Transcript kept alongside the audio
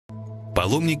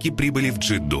Паломники прибыли в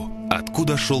Джидду,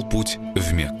 откуда шел путь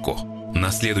в Мекку.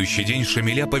 На следующий день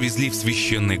Шамиля повезли в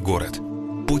священный город.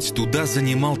 Путь туда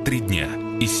занимал 3 дня,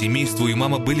 и семейству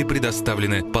имама были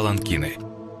предоставлены паланкины.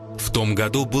 В том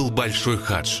году был большой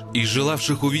хадж, и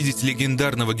желавших увидеть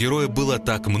легендарного героя было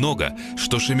так много,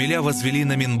 что Шамиля возвели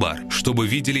на минбар, чтобы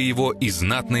видели его и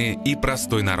знатные, и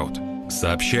простой народ.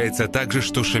 Сообщается также,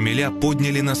 что Шамиля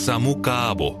подняли на саму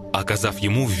Каабу, оказав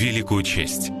ему великую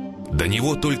честь. До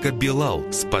него только Билал,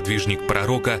 сподвижник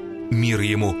пророка, мир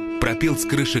ему, пропел с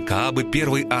крыши Каабы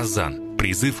первый азан,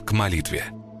 призыв к молитве.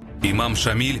 Имам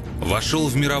Шамиль вошел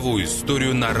в мировую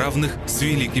историю на равных с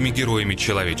великими героями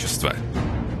человечества.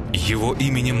 Его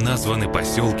именем названы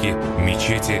поселки,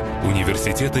 мечети,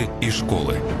 университеты и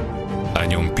школы. О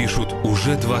нем пишут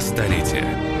уже 2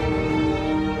 столетия.